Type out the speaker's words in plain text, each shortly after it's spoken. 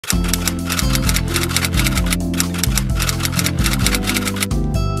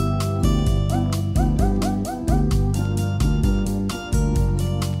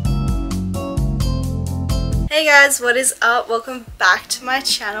Hey guys, what is up? Welcome back to my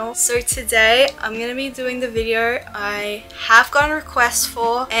channel. So today I'm gonna be doing the video I have gotten requests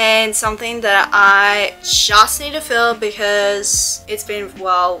for and something that I just need to film because it's been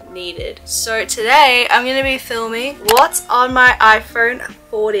well needed. So today I'm gonna be filming what's on my iPhone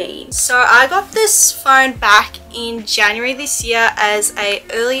 14. So I got this phone back in January this year as a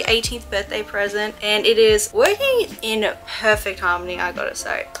early 18th birthday present, and it is working in perfect harmony, I gotta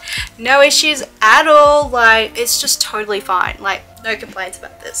say. No issues at all, like it's just totally fine, like no complaints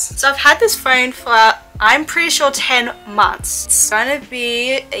about this. So I've had this phone for, I'm pretty sure, 10 months. It's gonna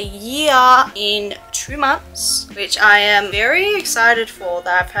be a year in 2 months, which I am very excited for,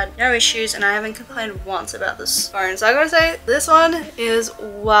 that I've had no issues and I haven't complained once about this phone. So I gotta say, this one is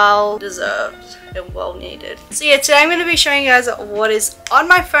well deserved and well needed. So yeah, today I'm going to be showing you guys what is on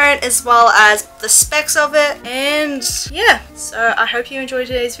my phone as well as the specs of it, and yeah, so I hope you enjoyed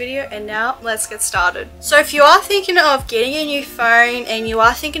today's video, and now let's get started. So if you are thinking of getting a new phone and you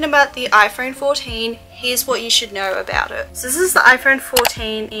are thinking about the iPhone 14, here's what you should know about it. So this is the iPhone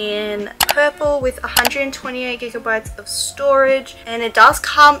 14 in purple with 128 gigabytes of storage, and it does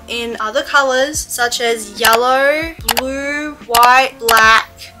come in other colors such as yellow, blue, white, black,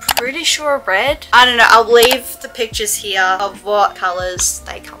 pretty sure red. I don't know, I'll leave the pictures here of what colors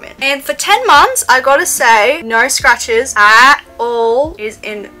they come in. And for 10 months, I gotta say, no scratches at all, is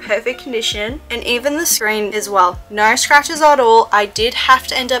in perfect condition, and even the screen as well, no scratches at all. I did have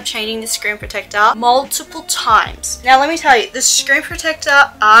to end up changing the screen protector multiple times. Now let me tell you, the screen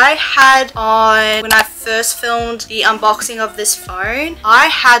protector I had on when I first filmed the unboxing of this phone, I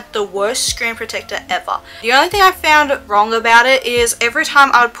had the worst screen protector ever. The only thing I found wrong about it is every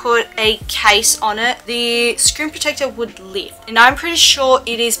time I would put a case on it, the screen protector would lift, and I'm pretty sure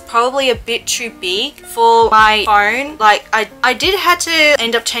it is probably a bit too big for my phone. Like I did have to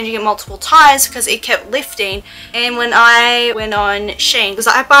end up changing it multiple times because it kept lifting. And when I went on Shein, because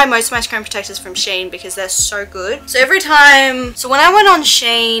I buy most of my screen protectors from Shein because they're so good, so every time, so when I went on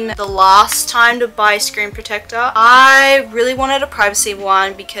Shein the last time to buy a screen protector, I really wanted a privacy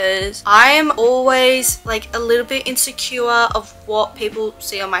one because I am always like a little bit insecure of what people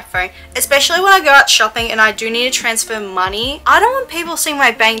see on my phone, especially when I go out shopping and I do need to transfer money. I don't want people seeing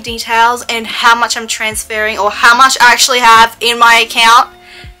my bank details and how much I'm transferring or how much I actually have in my account.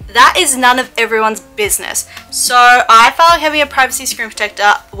 That is none of everyone's business. So I felt like having a privacy screen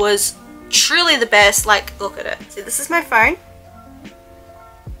protector was truly the best. Like, look at it. See, this is my phone.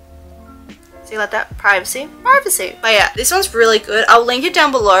 See, like that, privacy. But yeah, this one's really good. I'll link it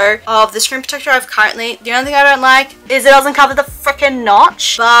down below of the screen protector I've currently. The only thing I don't like is it doesn't cover the freaking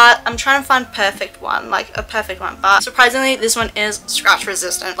notch, but I'm trying to find perfect one, like a perfect one. But surprisingly, this one is scratch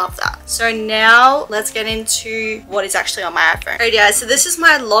resistant. Love that. So now let's get into what is actually on my iPhone. Alright guys, so this is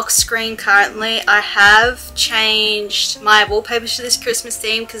my lock screen currently. I have changed my wallpaper to this Christmas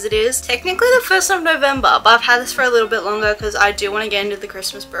theme because it is technically the 1st of November, but I've had this for a little bit longer because I do want to get into the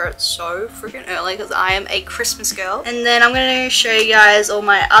Christmas spirit so freaking early because I am a Christmas girl. And then I'm going to show you guys all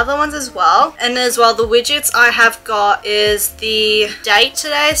my other ones as well. And as well, the widgets I have got is the date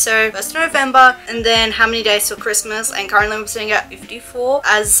today, so 1st of November, and then how many days till Christmas, and currently I'm sitting at 54.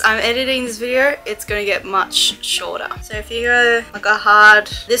 As I'm editing this video, it's going to get much shorter. So if you go like a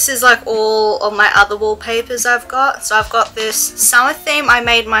hard, this is like all of my other wallpapers I've got. So I've got this summer theme I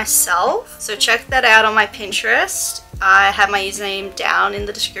made myself, so check that out on my Pinterest. I have my username down in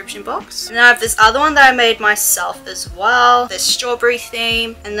the description box. And then I have this other one that I made myself as well, this strawberry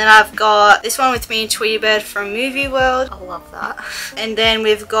theme. And then I've got this one with me and Tweety Bird from Movie World. I love that. And then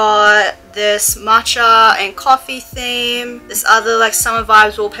we've got this matcha and coffee theme, this other like summer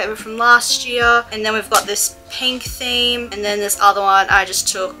vibes wallpaper from last year, and then we've got this pink theme, and then this other one I just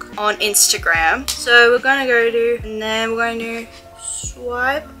took on Instagram. So we're going to go to, and then we're going to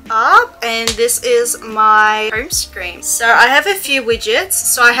swipe up, and this is my home screen. So I have a few widgets.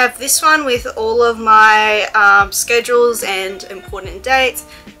 So I have this one with all of my schedules and important dates,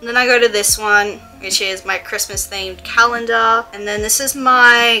 and then I go to this one which is my Christmas themed calendar, and then this is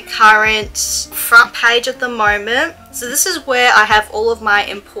my current front page at the moment. So this is where I have all of my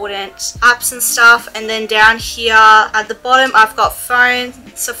important apps and stuff, and then down here at the bottom I've got phone,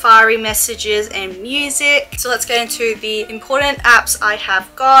 Safari, messages and music. So let's get into the important apps I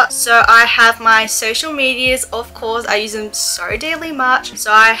have got. So I have my social medias, of course, I use them so daily much.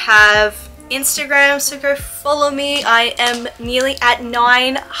 So I have Instagram, so go follow me. I am nearly at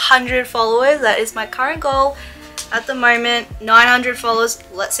 900 followers. That is my current goal. at the moment, 900 followers.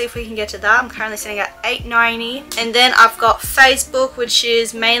 Let's see if we can get to that. I'm currently sitting at 890. And then I've got Facebook, which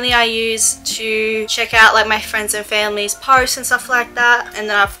is mainly I use to check out like my friends and family's posts and stuff like that. And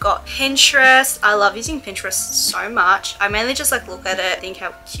then I've got Pinterest. I love using Pinterest so much. I mainly just like look at it, think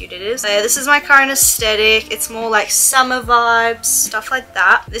how cute it is. So yeah, this is my current aesthetic. It's more like summer vibes, stuff like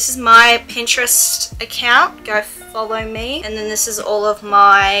that. This is my Pinterest account. Go follow me. And then this is all of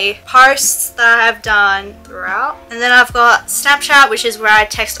my posts that I have done throughout. And then I've got Snapchat, which is where I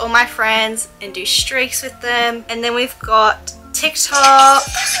text all my friends and do streaks with them. And then we've got TikTok.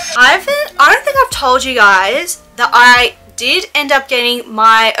 I don't think I've told you guys that I did end up getting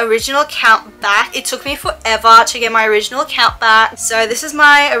my original account back. It took me forever to get my original account back. So this is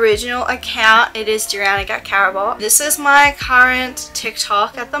my original account. It is Durianica Carabot. This is my current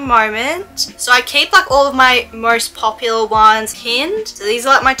TikTok at the moment. So I keep like all of my most popular ones pinned. So these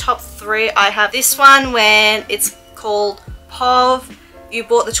are like my top 3. I have this one when it's called POV. You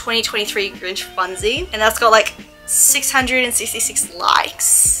bought the 2023 Grinch onesie, and that's got like 666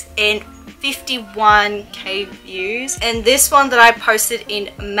 likes and 51k views. And this one that I posted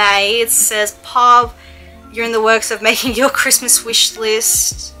in May, it says, "Pov, you're in the works of making your Christmas wish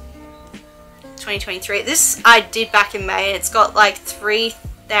list 2023." This I did back in May, and it's got like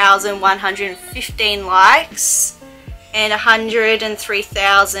 3,115 likes and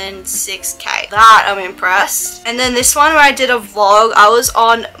 103,006k. That I'm impressed. And then this one where I did a vlog, I was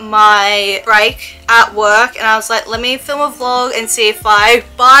on my break at work and I was like, let me film a vlog and see if I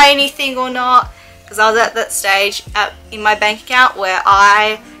buy anything or not, because I was at that stage in my bank account where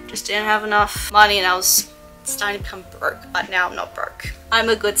I just didn't have enough money and I was starting to become broke. But now I'm not broke. I'm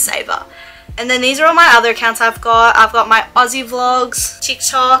a good saver. And then these are all my other accounts I've got. I've got my Aussie Vlogs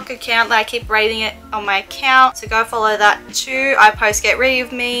TikTok account that I keep rating it on my account. So go follow that too. I post Get Ready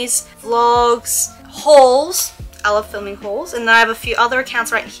With Me's, vlogs, hauls. I love filming hauls. And then I have a few other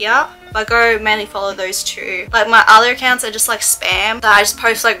accounts right here. But go mainly follow those two. Like my other accounts are just like spam that I just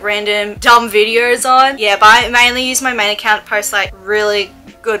post like random dumb videos on. Yeah, but I mainly use my main account to post like really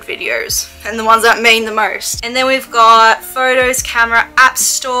good videos and the ones that mean the most. And then we've got photos, camera, app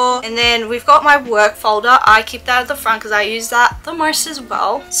store, and then we've got my work folder. I keep that at the front because I use that the most as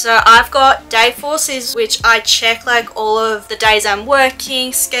well. So I've got Dayforce, which I check like all of the days I'm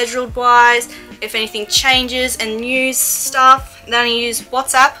working scheduled wise, if anything changes, and news stuff. And then I use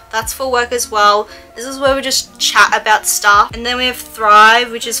WhatsApp, that's for work as well. This is where we just chat about stuff. And then we have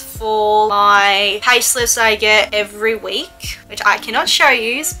Thrive, which is for my pay slips I get every week, which I cannot show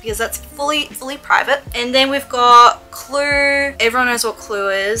you because that's fully private. And then we've got Clue. Everyone knows what Clue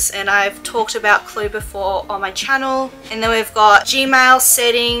is, and I've talked about Clue before on my channel. And then we've got Gmail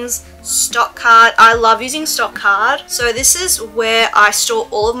settings, Stockcard. I love using Stockcard. So this is where I store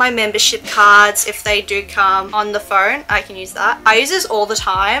all of my membership cards. If they do come on the phone, I can use that. I use this all the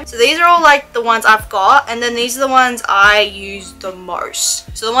time. So these are all like the ones I've got, and then these are the ones I use the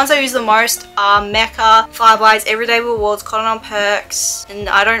most. So the ones I use the most are Mecca, Flybuys, Everyday Rewards, Cotton On Perks, and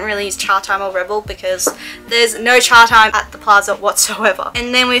I don't really use Chartime or Rebel because there's no Chartime at the plaza whatsoever.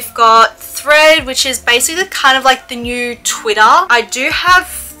 And then we've got Thread, which is basically kind of like the new Twitter. I do have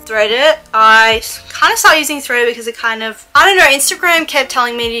Threaded. I kind of started using Thread because it kind of, I don't know, Instagram kept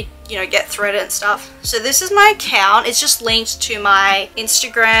telling me to, you know, get Threaded and stuff. So this is my account. It's just linked to my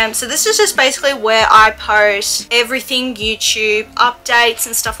Instagram. So this is just basically where I post everything YouTube, updates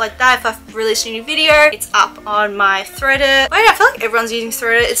and stuff like that. If I've released a new video, it's up on my Threaded. But yeah, I feel like everyone's using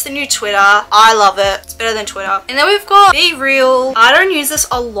Threaded. It's the new Twitter. I love it. It's better than Twitter. And then we've got Be Real. I don't use this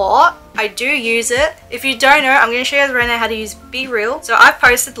a lot. I do use it. If you don't know, I'm going to show you guys right now how to use Be Real. So I've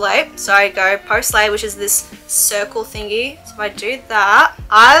posted late. So I go post late, which is this circle thingy. So if I do that,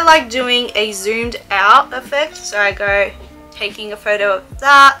 I like doing a zoomed out effect. So I go taking a photo of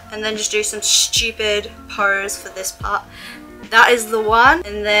that and then just do some stupid pose for this part. That is the one.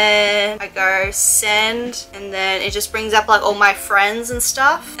 And then I go send, and then it just brings up like all my friends and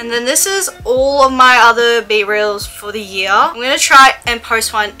stuff. And then this is all of my other Be Reals for the year. I'm going to try and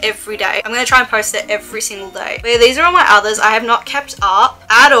post one every day. I'm going to try and post it every single day. But yeah, these are all my others. I have not kept up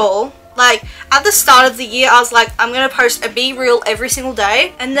at all. Like at the start of the year, I was like, I'm going to post a Be Real every single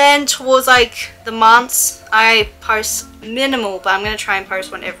day. And then towards like the months, I post minimal, but I'm going to try and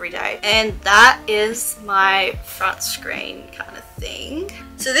post one every day. And that is my front screen kind of thing.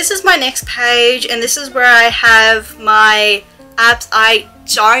 So this is my next page, and this is where I have my apps I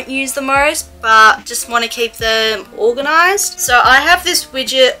don't use the most but just want to keep them organized. So I have this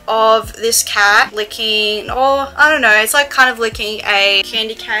widget of this cat licking, or I don't know, it's like kind of licking a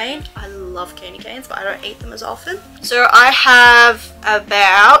candy cane. I love candy canes, but I don't eat them as often. So I have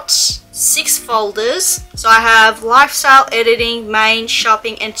about 6 folders. So I have lifestyle, editing, main,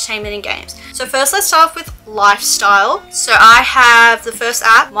 shopping, entertainment, and games. So first let's start off with lifestyle. So I have the first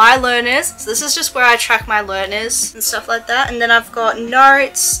app, My Learners. So this is just where I track my learners and stuff like that. And then I've got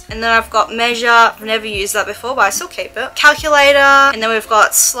notes, and then I've got measure. I've never used that before, but I still keep it. Calculator, and then we've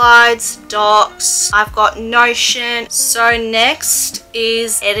got slides, docs. I've got Notion. So next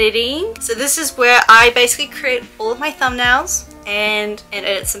is editing. So this is where I basically create all of my thumbnails and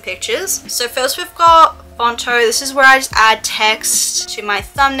edit some pictures. So first we've got Fonto. This is where I just add text to my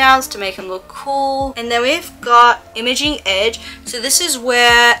thumbnails to make them look cool. And then we've got Imaging Edge. So this is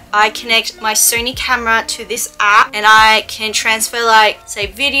where I connect my Sony camera to this app and I can transfer, like, say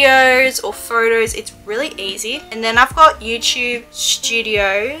videos or photos. It's really easy. And then I've got YouTube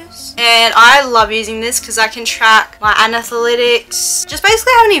Studios, and I love using this because I can track my analytics, just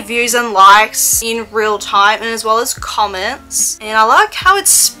basically how many views and likes in real time, and as well as comments. And I like how it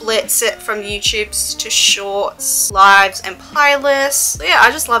splits it from YouTube's to shorts, lives, and playlists. So yeah,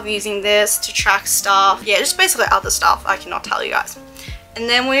 I just love using this to track stuff. Yeah, just basically other stuff I cannot tell you guys. And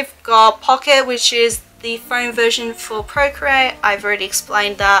then we've got Pocket, which is the phone version for Procreate. I've already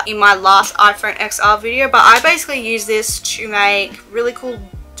explained that in my last iPhone XR video, but I basically use this to make really cool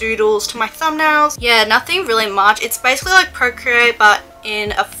doodles to my thumbnails. Yeah, nothing really much. It's basically like Procreate, but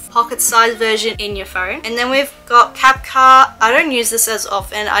in a pocket size version in your phone. And then we've got CapCut. I don't use this as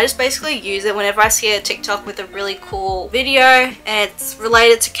often. I just basically use it whenever I see a TikTok with a really cool video and it's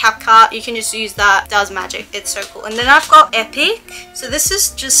related to CapCut. You can just use that. It does magic. It's so cool. And then I've got Epic. So this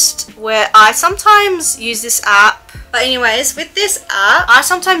is just where I sometimes use this app. But anyways, with this app, I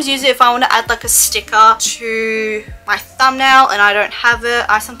sometimes use it if I want to add like a sticker to my thumbnail and I don't have it.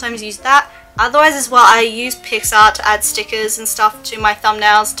 I sometimes use that. Otherwise as well, I use PicsArt to add stickers and stuff to my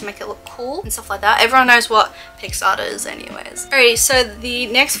thumbnails to make it look cool and stuff like that. Everyone knows what PicsArt is anyways. Alright, so the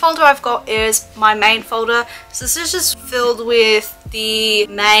next folder I've got is my main folder. So this is just filled with the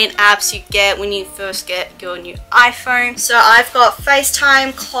main apps you get when you first get your new iPhone. So I've got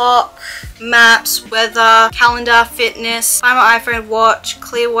FaceTime, clock, maps, weather, calendar, fitness, find my iPhone, watch,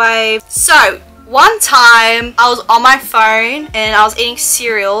 Clearwave. So one time I was on my phone and I was eating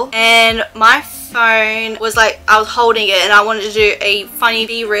cereal and my phone was like, I was holding it and I wanted to do a funny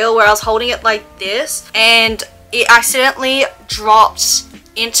B-reel where I was holding it like this and it accidentally dropped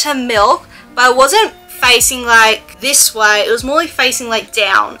into milk, but it wasn't facing like this way, it was more like facing like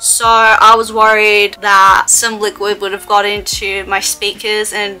down. So I was worried that some liquid would have got into my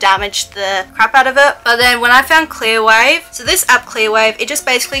speakers and damaged the crap out of it. But then when I found Clearwave, so this app Clearwave, it just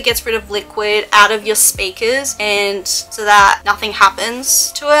basically gets rid of liquid out of your speakers and so that nothing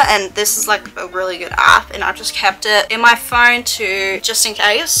happens to it. And this is like a really good app and I've just kept it in my phone to just in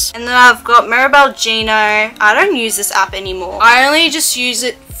case. And then I've got Mirabel Gino. I don't use this app anymore. I only just use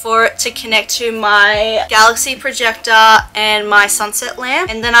it for it to connect to my Galaxy projector and my sunset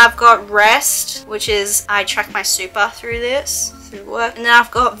lamp. And then I've got Rest, which is I track my super through this through work. And then I've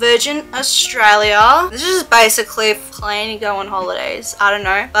got Virgin Australia. This is basically planning to go on holidays. I don't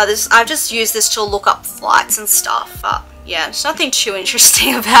know, but I've just used this to look up flights and stuff. But yeah, there's nothing too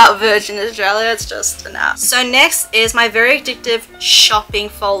interesting about Virgin Australia. It's just an app. So next is my very addictive shopping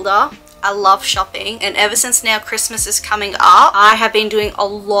folder. I love shopping, and ever since now Christmas is coming up, I have been doing a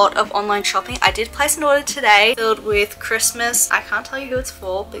lot of online shopping. I did place an order today filled with Christmas. I can't tell you who it's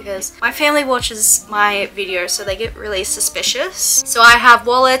for because my family watches my videos, so they get really suspicious. So I have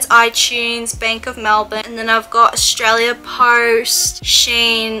wallets, iTunes, Bank of Melbourne, and then I've got Australia Post,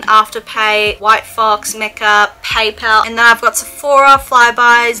 Shein, Afterpay, White Fox, Mecca, PayPal, and then I've got Sephora,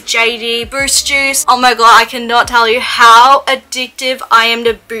 Flybuys, JD, Boost Juice. Oh my god, I cannot tell you how addictive I am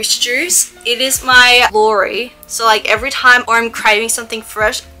to Boost Juice. It is my glory. So like every time or I'm craving something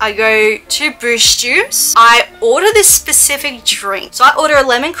fresh, I go to Boost Juice. I order this specific drink. So I order a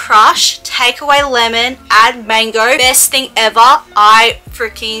lemon crush, take away lemon, add mango. Best thing ever. I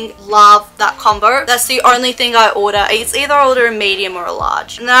freaking love that combo. That's the only thing I order. It's either I order a medium or a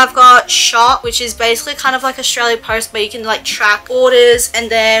large. And then I've got Shop, which is basically kind of like Australia Post, but you can like track orders and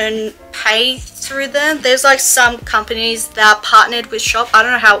then pay through them. There's like some companies that are partnered with Shop. I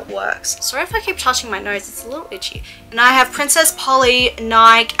don't know how it works. Sorry if I keep touching my nose, it's a little itchy. And I have Princess Polly,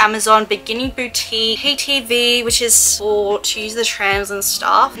 Nike, Amazon, Beginning Boutique, PTV, which is for to use the trams and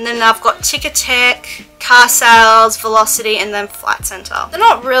stuff. And then I've got Ticketek, Car Sales, Velocity, and then Flight Centre. They're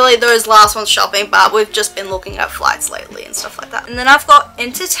not really those last ones shopping, but we've just been looking at flights lately and stuff like that. And then I've got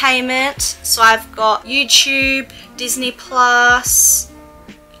entertainment. So I've got YouTube, Disney Plus.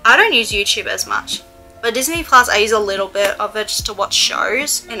 I don't use YouTube as much. But Disney Plus, I use a little bit of it just to watch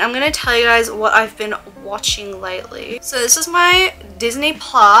shows. And I'm gonna tell you guys what I've been watching lately. So this is my Disney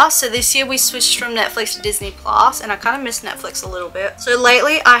Plus. So this year we switched from Netflix to Disney Plus, and I kind of miss Netflix a little bit. So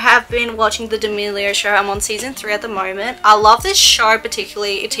lately I have been watching the D'Amelio show. I'm on season 3 at the moment. I love this show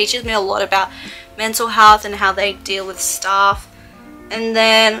particularly. It teaches me a lot about mental health and how they deal with stuff. And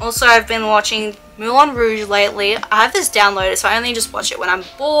then also I've been watching Moulin Rouge lately. I have this downloaded, so I only just watch it when I'm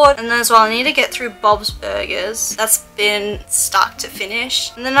bored. And then as well, I need to get through Bob's Burgers. That's been start to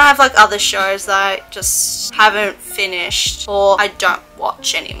finish. And then I have like other shows that I just haven't finished or I don't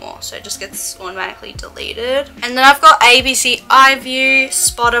watch anymore, so it just gets automatically deleted. And then I've got ABC iView,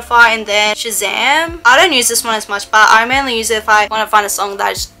 Spotify, and then Shazam. I don't use this one as much, but I mainly use it if I want to find a song that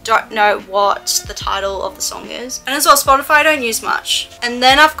I just don't know what the title of the song is. And as well, Spotify I don't use much. And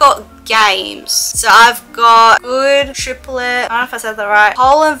then I've got games. So I've got Good, Triplet, I don't know if I said that right,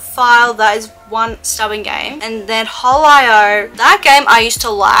 Hole and File, that is one stubborn game, and then Hole.io. That game I used to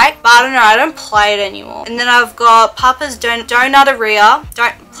like, but I don't know, I don't play it anymore. And then I've got Papa's Donuteria.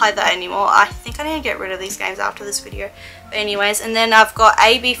 Don't play that anymore. I think I need to get rid of these games after this video. But anyways, and then I've got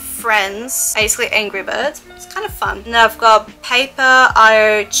AB Friends, basically Angry Birds. It's kind of fun. And then I've got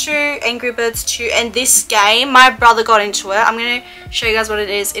Paper.io 2, Angry Birds 2, and this game, my brother got into it. I'm going to show you guys what it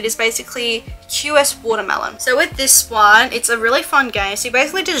is. It is basically QS Watermelon. So with this one, it's a really fun game. So you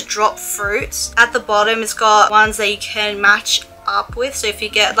basically just drop fruits. At the bottom, it's got ones that you can match up with. So if you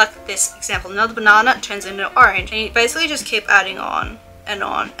get, like this example, another banana, it turns into orange. And you basically just keep adding on and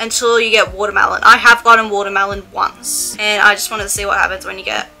on until you get watermelon. I have gotten watermelon once, and I just wanted to see what happens when you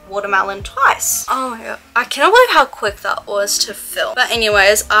get watermelon twice. Oh my god, I cannot believe how quick that was to film. But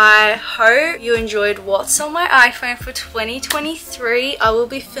anyways, I hope you enjoyed what's on my iPhone for 2023. I will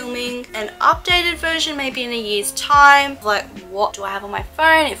be filming an updated version maybe in a year's time, like what do I have on my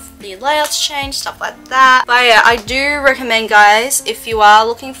phone, if the layouts change, stuff like that. But yeah, I do recommend, guys, if you are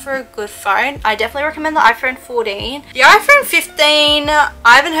looking for a good phone, I definitely recommend the iPhone 14. The iPhone 15, I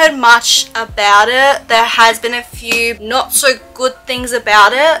haven't heard much about it. There has been a few not so good things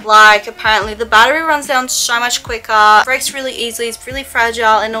about it. Like apparently the battery runs down so much quicker, breaks really easily, it's really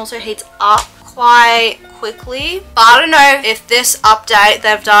fragile, and also heats up quite quickly. But I don't know if this update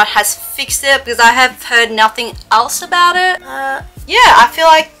they've done has fixed it, because I have heard nothing else about it. Yeah, I feel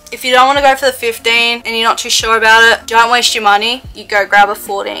like if you don't want to go for the 15 and you're not too sure about it, don't waste your money. You go grab a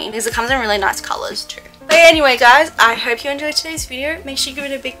 14 because it comes in really nice colors too. But anyway, guys, I hope you enjoyed today's video. Make sure you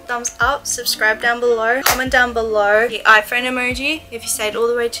give it a big thumbs up, subscribe down below, comment down below the iPhone emoji if you stayed all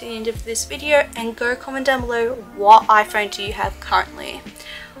the way to the end of this video, and go comment down below what iPhone do you have currently.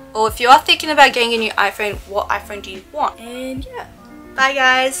 Or if you are thinking about getting a new iPhone, what iPhone do you want? And yeah, bye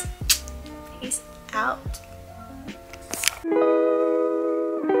guys. Peace out.